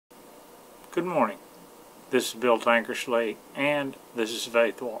Good morning. This is Bill Tankersley, and this is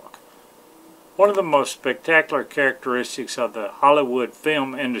Faith Walk. One of the most spectacular characteristics of the Hollywood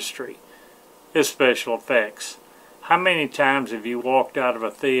film industry is special effects. How many times have you walked out of a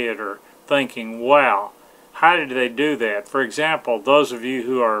theater thinking, wow, how did they do that? For example, those of you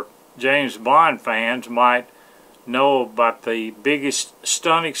who are James Bond fans might know about the biggest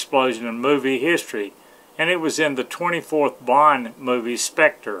stunt explosion in movie history, and it was in the 24th Bond movie,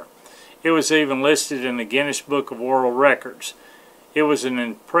 Spectre. It was even listed in the Guinness Book of World Records. It was an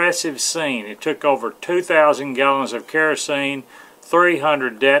impressive scene. It took over 2,000 gallons of kerosene,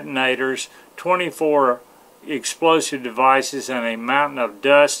 300 detonators, 24 explosive devices, and a mountain of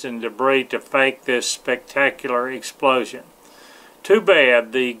dust and debris to fake this spectacular explosion. Too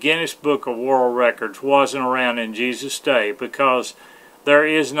bad the Guinness Book of World Records wasn't around in Jesus' day, because there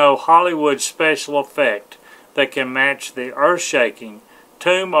is no Hollywood special effect that can match the earth-shaking,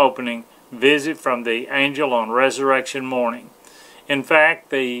 tomb-opening visit from the angel on resurrection morning. In fact,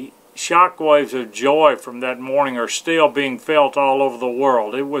 the shock waves of joy from that morning are still being felt all over the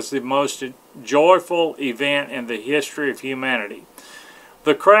world. It was the most joyful event in the history of humanity.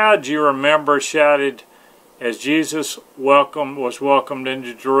 The crowd, you remember, shouted as Jesus was welcomed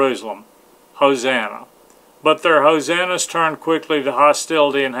into Jerusalem, Hosanna. But their hosannas turned quickly to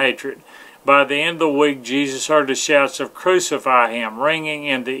hostility and hatred. By the end of the week, Jesus heard the shouts of "Crucify him" ringing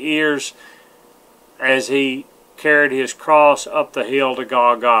in the ears as he carried his cross up the hill to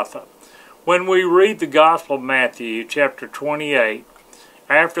Golgotha. When we read the Gospel of Matthew, chapter 28,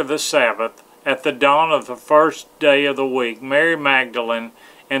 after the Sabbath, at the dawn of the first day of the week, Mary Magdalene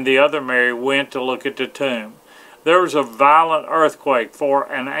and the other Mary went to look at the tomb. There was a violent earthquake, for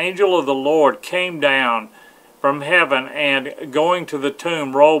an angel of the Lord came down from heaven and, going to the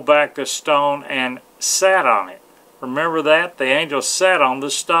tomb, rolled back the stone and sat on it. Remember that? The angel sat on the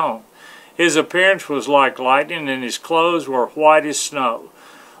stone. His appearance was like lightning, and his clothes were white as snow.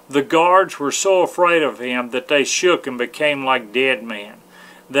 The guards were so afraid of him that they shook and became like dead men.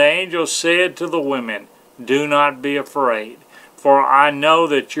 The angel said to the women, "Do not be afraid, for I know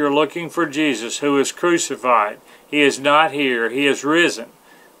that you're looking for Jesus, who is crucified. He is not here. He is risen,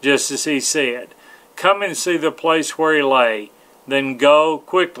 just as he said. Come and see the place where he lay. Then go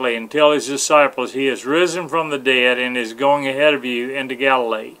quickly and tell his disciples he is risen from the dead and is going ahead of you into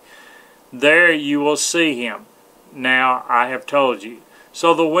Galilee. There you will see him. Now I have told you."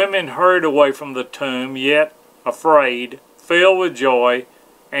 So the women hurried away from the tomb, yet afraid, filled with joy,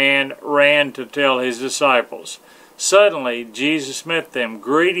 and ran to tell his disciples. Suddenly Jesus met them.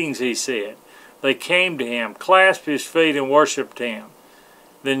 "Greetings," he said. They came to him, clasped his feet, and worshipped him.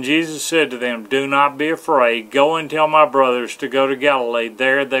 Then Jesus said to them, "Do not be afraid. Go and tell my brothers to go to Galilee.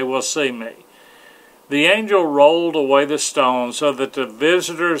 There they will see me." The angel rolled away the stone so that the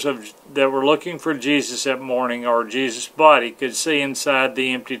visitors that were looking for Jesus that morning, or Jesus' body, could see inside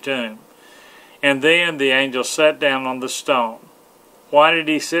the empty tomb. And then the angel sat down on the stone. Why did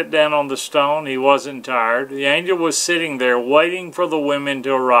he sit down on the stone? He wasn't tired. The angel was sitting there waiting for the women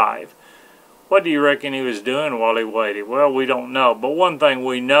to arrive. What do you reckon he was doing while he waited? Well, we don't know. But one thing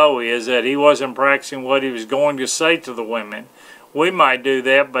we know is that he wasn't practicing what he was going to say to the women. We might do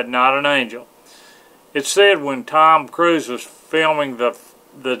that, but not an angel. It said when Tom Cruise was filming the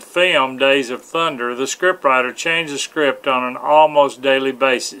film Days of Thunder, the scriptwriter changed the script on an almost daily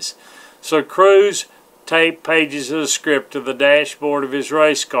basis. So Cruise taped pages of the script to the dashboard of his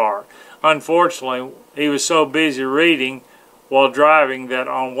race car. Unfortunately, he was so busy reading while driving that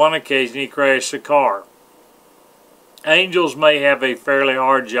on one occasion he crashed the car. Angels may have a fairly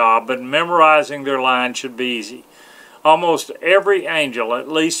hard job, but memorizing their lines should be easy. Almost every angel, at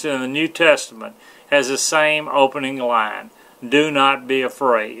least in the New Testament, has the same opening line: "Do not be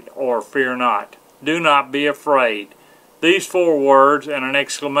afraid," or "Fear not." Do not be afraid. These 4 words and an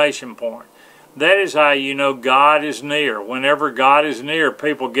exclamation point. That is how you know God is near. Whenever God is near,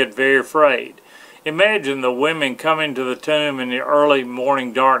 people get very afraid. Imagine the women coming to the tomb in the early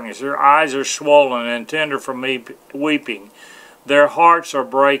morning darkness. Their eyes are swollen and tender from weeping. Their hearts are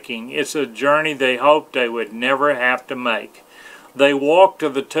breaking. It's a journey they hoped they would never have to make. They walked to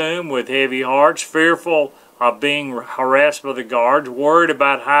the tomb with heavy hearts, fearful of being harassed by the guards, worried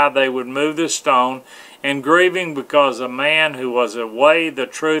about how they would move the stone, and grieving because the man who was the way, the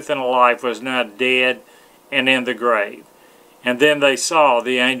truth, and the life was now dead and in the grave. And then they saw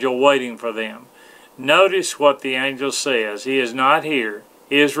the angel waiting for them. Notice what the angel says. He is not here.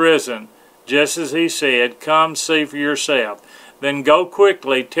 He is risen, just as he said. Come see for yourself. Then go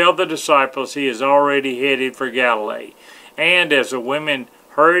quickly, tell the disciples he is already headed for Galilee. And as the women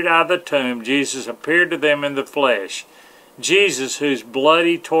hurried out of the tomb, Jesus appeared to them in the flesh. Jesus, whose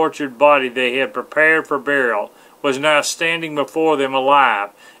bloody, tortured body they had prepared for burial, was now standing before them alive.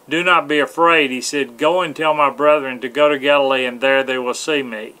 "Do not be afraid," he said. "Go and tell my brethren to go to Galilee, and there they will see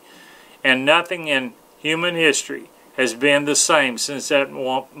me." And nothing in human history has been the same since that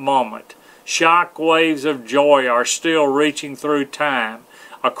moment. Shock waves of joy are still reaching through time,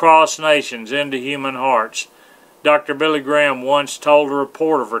 across nations, into human hearts. Dr. Billy Graham once told a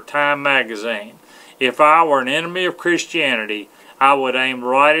reporter for Time magazine, "If I were an enemy of Christianity, I would aim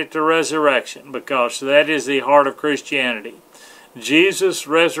right at the resurrection, because that is the heart of Christianity." Jesus'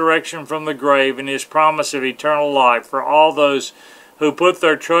 resurrection from the grave and his promise of eternal life for all those who put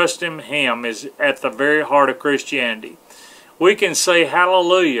their trust in him is at the very heart of Christianity. We can say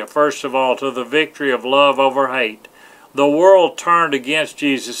hallelujah, first of all, to the victory of love over hate. The world turned against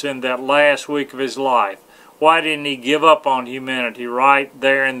Jesus in that last week of his life. Why didn't he give up on humanity right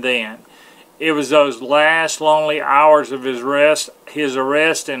there and then? It was those last lonely hours of his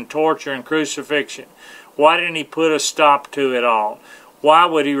arrest and torture and crucifixion. Why didn't he put a stop to it all? Why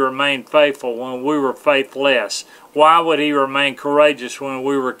would he remain faithful when we were faithless? Why would he remain courageous when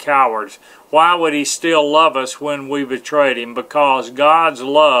we were cowards? Why would he still love us when we betrayed him? Because God's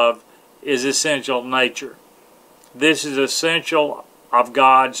love is essential nature. This is essential of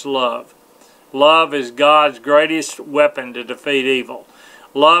God's love. Love is God's greatest weapon to defeat evil.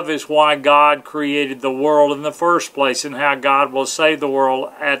 Love is why God created the world in the first place and how God will save the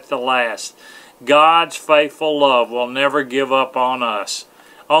world at the last. God's faithful love will never give up on us.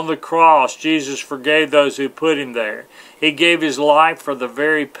 On the cross, Jesus forgave those who put him there. He gave his life for the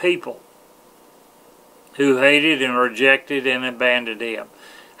very people who hated and rejected and abandoned him.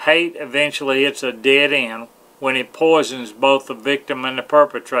 Hate eventually hits a dead end when it poisons both the victim and the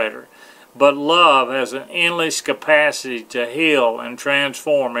perpetrator. But love has an endless capacity to heal and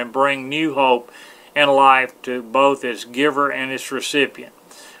transform and bring new hope and life to both its giver and its recipient.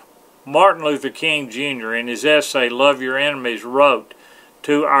 Martin Luther King Jr. in his essay, "Love Your Enemies," wrote,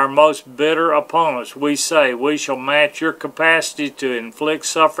 "To our most bitter opponents we say, we shall match your capacity to inflict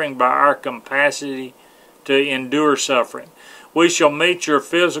suffering by our capacity to endure suffering. We shall meet your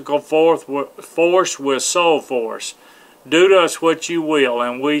physical force with soul force. Do to us what you will,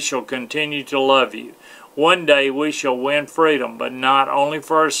 and we shall continue to love you. One day we shall win freedom, but not only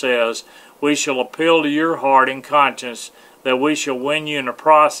for ourselves. We shall appeal to your heart and conscience that we shall win you in the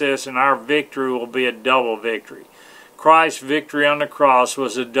process, and our victory will be a double victory." Christ's victory on the cross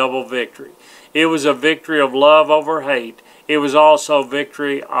was a double victory. It was a victory of love over hate. It was also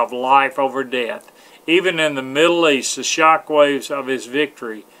victory of life over death. Even in the Middle East, the shock waves of his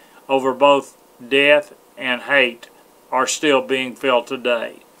victory over both death and hate are still being felt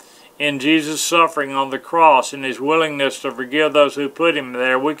today. In Jesus' suffering on the cross and his willingness to forgive those who put him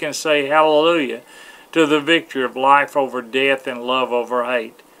there, we can say hallelujah to the victory of life over death and love over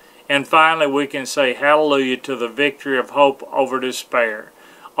hate. And finally, we can say hallelujah to the victory of hope over despair.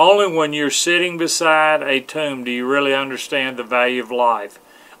 Only when you're sitting beside a tomb do you really understand the value of life.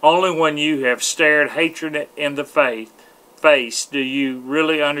 Only when you have stared hatred in the face do you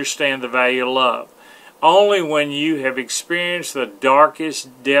really understand the value of love. Only when you have experienced the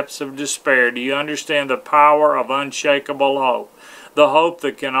darkest depths of despair do you understand the power of unshakable hope, the hope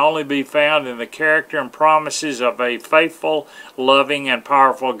that can only be found in the character and promises of a faithful, loving, and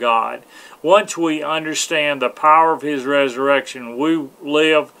powerful God. Once we understand the power of his resurrection, we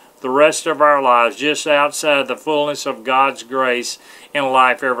live the rest of our lives just outside the fullness of God's grace and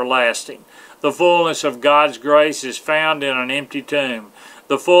life everlasting. The fullness of God's grace is found in an empty tomb.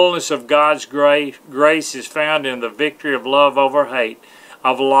 The fullness of God's grace is found in the victory of love over hate,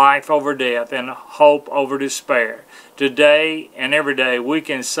 of life over death, and hope over despair. Today and every day we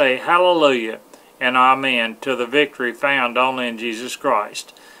can say hallelujah and amen to the victory found only in Jesus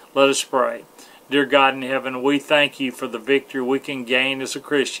Christ. Let us pray. Dear God in heaven, we thank you for the victory we can gain as a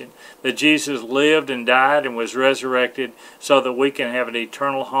Christian, that Jesus lived and died and was resurrected so that we can have an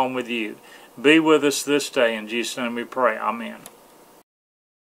eternal home with you. Be with us this day. In Jesus' name we pray. Amen.